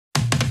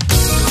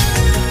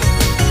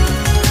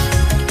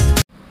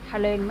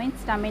Hello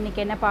means நம்ம இன்றைக்கி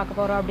என்ன பார்க்க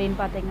போகிறோம் அப்படின்னு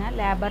பார்த்தீங்கன்னா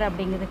லேபர்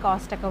அப்படிங்கிறது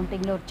காஸ்ட்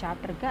அக்கௌண்டிங்கில் ஒரு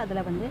சாப்டர் இருக்குது. அதில்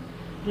வந்து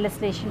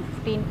இல்லஸ்ட்ரேஷன்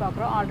 15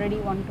 பார்க்குறோம். ஆல்ரெடி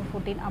 1 to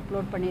 14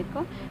 அப்லோட்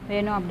பண்ணியிருக்கோம்.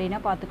 வேணும் அப்படின்னா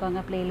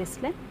பார்த்துக்கோங்க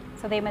ப்ளேலிஸ்ட்டில்.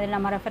 ஸோ அதே மாதிரி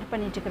நம்ம ரெஃபர்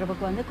பண்ணிட்டு இருக்கிற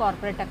புக்கு வந்து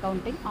கார்ப்பரேட்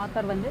அக்கௌண்டிங்.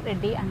 ஆத்தர் வந்து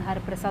ரெட்டி அண்ட்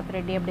ஹரிபிரசாத்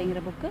ரெட்டி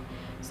அப்படிங்கிற புக்கு.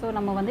 ஸோ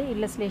நம்ம வந்து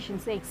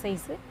இல்லஸ்ட்ரேஷன்ஸு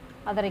எக்ஸசைஸு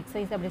அதர்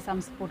எக்ஸசைஸ் அப்படி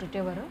சம்ஸ்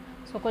போட்டுகிட்டே வரும்.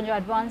 ஸோ கொஞ்சம்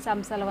அட்வான்ஸ்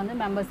சம்ஸில் வந்து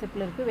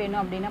மெம்பர்ஷிப்பில் இருக்குது.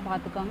 வேணும் அப்படின்னா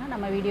பார்த்துக்கோங்க.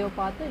 நம்ம வீடியோ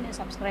பார்த்து இன்னும்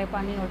சப்ஸ்கிரைப்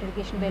பண்ணி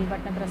நோட்டிஃபிகேஷன் பெல்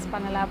பட்டனை ப்ரெஸ்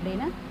பண்ணலாம்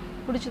அப்படின்னா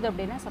பிடிச்சது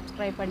அப்படின்னா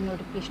சப்ஸ்கிரைப் பண்ணி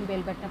நோட்டிஃபிகேஷன்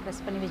பெல் பட்டனை ப்ரெஸ்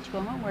பண்ணி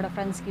வச்சுக்கோங்க. உங்களோட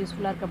ஃப்ரெண்ட்ஸ்க்கு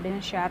யூஸ்ஃபுல்லாக இருக்குது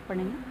அப்படின்னா ஷேர்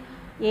பண்ணுங்கள்.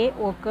 A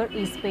worker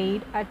is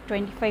paid at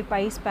 25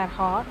 paise per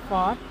hour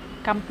for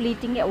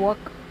completing a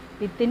work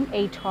within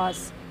 8 hours.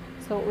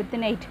 So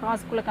within 8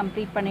 ஹார்ஸ்க்குள்ளே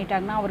complete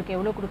பண்ணிட்டாங்கன்னா அவருக்கு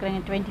எவ்வளோ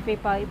கொடுக்குறாங்க? 25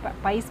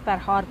 paise per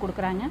hour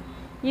கொடுக்குறாங்க.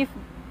 If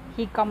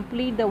he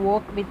complete the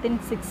work within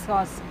 6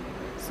 hours.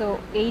 So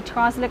 8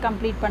 ஹார்ஸில்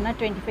complete பண்ணால்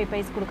 25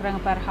 paise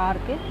கொடுக்குறாங்க per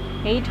hourக்கு.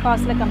 8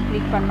 ஹார்ஸில்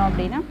complete பண்ணோம்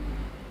அப்படின்னா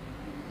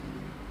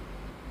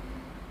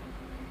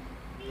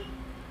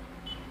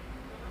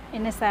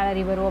என்ன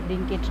சேலரி வரும்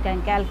அப்படின்னு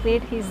கேட்டிருக்காங்க.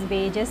 calculate his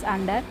wages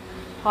under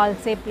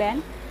Halsey plan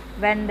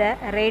when the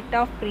rate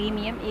of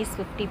premium is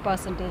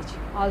 50%.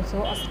 Also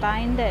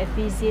assign the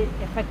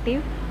effective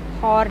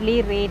hourly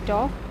rate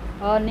of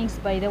earnings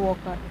by the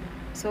worker.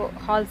 So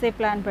Halsey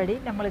plan படி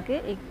நம்மளுக்கு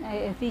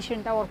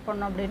எஃபிஷியண்ட்டாக ஒர்க்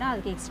பண்ணோம் அப்படின்னா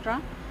அதுக்கு எக்ஸ்ட்ரா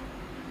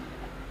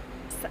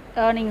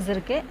ஏர்னிங்ஸ்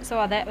இருக்குது. ஸோ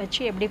அதை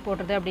வச்சு எப்படி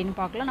போடுறது அப்படின்னு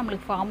பார்க்கலாம்.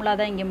 நம்மளுக்கு ஃபார்முலா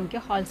தான் இங்கே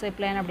முக்கியம். Halsey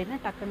plan அப்படின்னா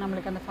டக்குன்னு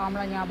நம்மளுக்கு அந்த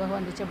ஃபார்முலா ஞாபகம்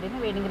வந்துச்சு அப்படின்னா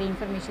வேணுங்கிற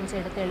இன்ஃபர்மேஷன்ஸ்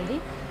எடுத்து எழுதி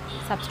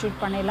சப்ஸ்டியூட்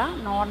பண்ணிடலாம்.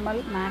 நார்மல்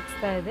மேக்ஸ்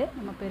தான் இது.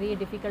 நம்ம பெரிய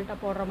டிஃபிகல்ட்டாக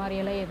போடுற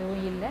மாதிரியெல்லாம்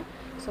எதுவும் இல்லை.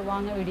 ஸோ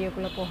வாங்க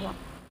வீடியோக்குள்ளே போகலாம்.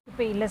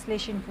 இப்போ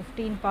இல்லஸ்ட்ரேஷன்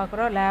 15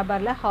 பார்க்குறோம்.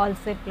 லேபரில்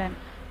Halsey plan.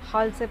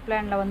 Halsey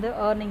பிளானில் வந்து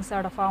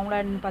ஏர்னிங்ஸோட ஃபார்முலா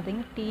என்னன்னு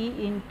பார்த்தீங்கன்னா T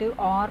into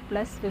R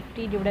plus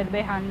 50 divided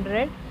by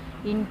 100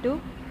 into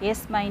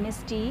S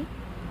minus D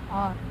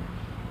R.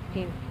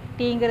 Okay,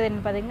 டிங்கிறது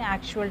என்ன பார்த்தீங்கன்னா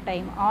ஆக்சுவல்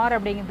டைம், ஆர்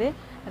அப்படிங்கிறது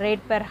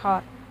ரேட் பெர்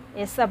ஹார்,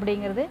 எஸ்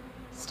அப்படிங்கிறது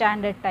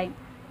ஸ்டாண்டர்ட் டைம்.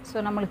 ஸோ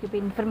நம்மளுக்கு இப்போ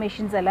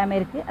இன்ஃபர்மேஷன்ஸ் எல்லாமே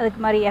இருக்குது. அதுக்கு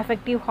மாதிரி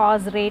effective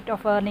hours rate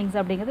of earnings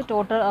அப்படிங்கிறது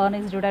total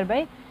earnings divided by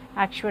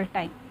actual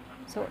time.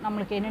 So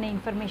நம்மளுக்கு என்னென்ன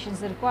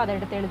இன்ஃபர்மேஷன்ஸ் இருக்கோ அதை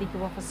எடுத்து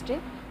எழுதிக்குவோம். ஃபஸ்ட்டு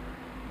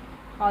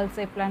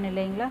Halsey plan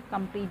இல்லைங்களா,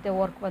 கம்ப்ளீட் த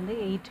ஒர்க் வந்து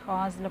 8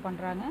 ஹார்ஸில்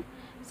பண்ணுறாங்க.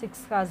 6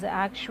 hours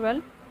actual.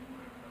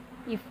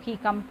 If he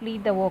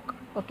complete the work,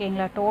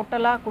 ஓகேங்களா,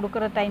 டோட்டலாக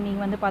கொடுக்குற டைமிங்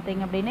வந்து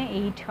பார்த்தீங்க அப்படின்னா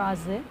 8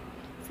 ஹார்ஸு.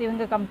 ஸோ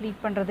இவங்க கம்ப்ளீட்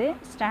பண்ணுறது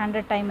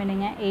ஸ்டாண்டர்ட் டைம்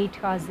என்னங்க 8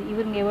 ஹார்ஸ்.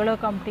 இவங்க எவ்வளோ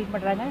கம்ப்ளீட்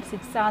பண்ணுறாங்க?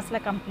 6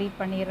 ஹார்ஸில் கம்ப்ளீட்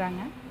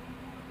பண்ணிடுறாங்க.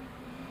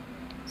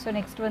 ஸோ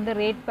நெக்ஸ்ட் வந்து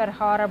ரேட் பெர்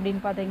ஹார்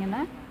அப்படின்னு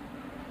பார்த்தீங்கன்னா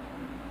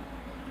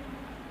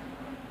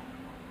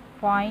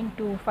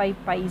 0.25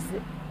 paise.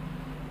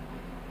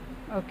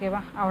 ஓகேவா,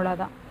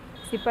 அவ்வளோதான்.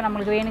 இப்போ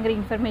நம்மளுக்கு வேணுங்கிற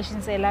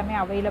இன்ஃபர்மேஷன்ஸ் எல்லாமே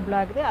அவைலபிள்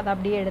ஆகுது. அதை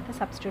அப்படியே எடுத்து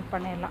சப்ஸ்டியூட்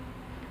பண்ணிடலாம்.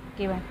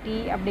 ஓகேவா, டி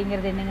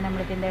அப்படிங்கிறது என்னங்க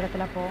நம்மளுக்கு இந்த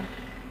இடத்துல போகும்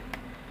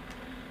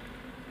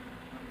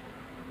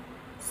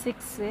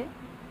 6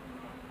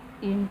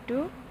 into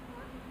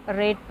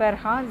rate per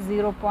hour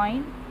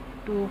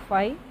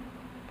 0.25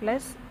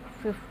 plus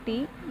 50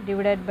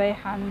 divided by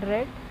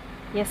 100.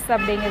 S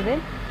அப்படிங்கிறது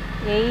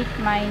 8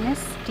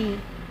 மைனஸ் டி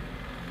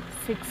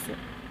 6.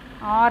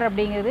 ஆர்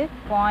அப்படிங்கிறது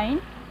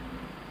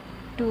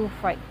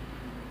 0.25.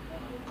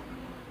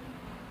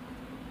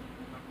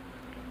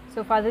 ஸோ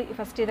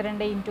ஃபஸ்ட்டு இது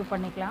ரெண்டே இன்ட்டு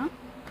பண்ணிக்கலாம்.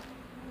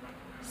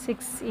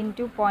 6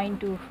 இன்ட்டு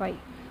 0.25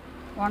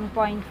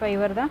 1.5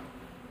 வருதா?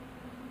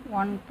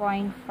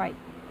 1.5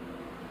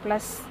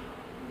 ப்ளஸ்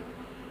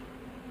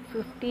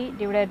 50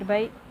 டிவைடட்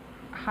பை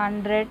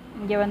 100.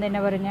 இங்கே வந்து என்ன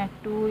வருங்க?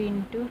 2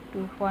 இன்ட்டு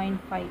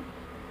 2.5.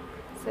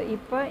 ஸோ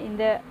இப்போ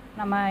இந்த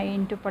நம்ம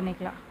இன்ட்டு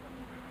பண்ணிக்கலாம்.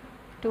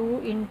 2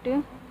 இன்ட்டு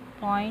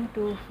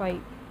 0.25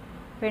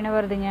 இப்போ என்ன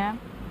வருதுங்க?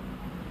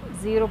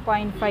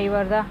 0.5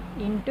 வருதா?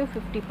 இன்ட்டு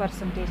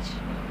 50%.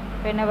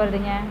 இப்போ என்ன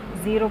வருதுங்க?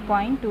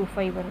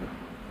 0.25 வருது.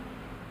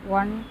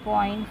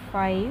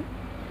 1.5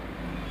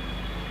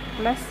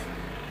 ப்ளஸ்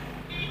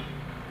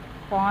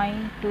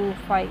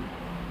 0.25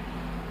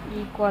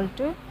 ஈக்குவல்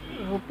டு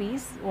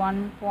rupees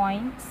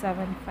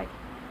 1.75.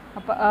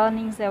 அப்போ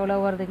ஏர்னிங்ஸ் எவ்வளோ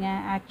வருதுங்க?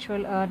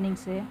 Actual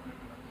earnings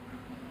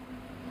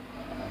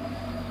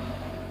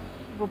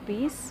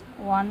rupees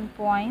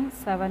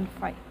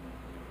 1.75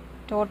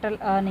 total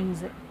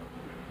earnings.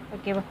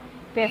 ஓகேவா,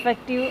 இப்போ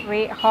effective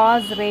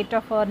hours rate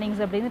of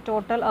earnings அப்படிங்கிறது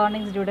total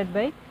earnings divided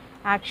by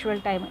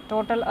actual time.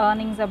 Total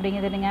earnings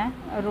அப்படிங்கிறது என்னங்க?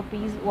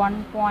 rupees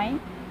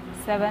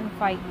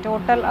 1.75.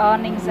 Total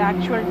earnings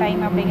actual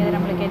time அப்படிங்கிறது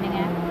நம்மளுக்கு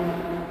என்னங்க?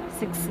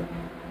 6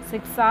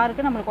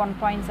 ஹாருக்கு நம்மளுக்கு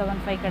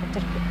 1.75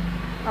 கிடச்சிருக்கு.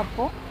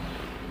 அப்போது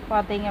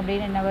பார்த்தீங்க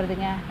அப்படின்னு என்ன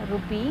வருதுங்க?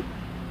 Ruby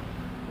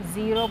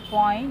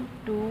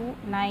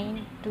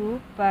 0.292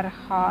 per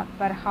hour.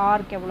 per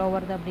hourக்கு எவ்வளோ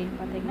வருது அப்படின்னு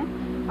பார்த்தீங்கன்னா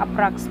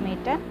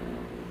அப்ராக்சிமேட்டாக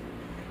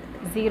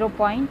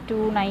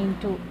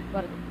 0.292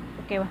 வருது.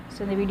 ஓகேவா, ஸோ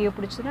இந்த வீடியோ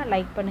பிடிச்சதுன்னா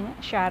லைக் பண்ணுங்கள்,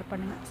 ஷேர்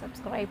பண்ணுங்கள்,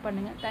 சப்ஸ்கிரைப்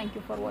பண்ணுங்கள்.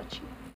 தேங்க்யூ ஃபார் வாட்சிங்.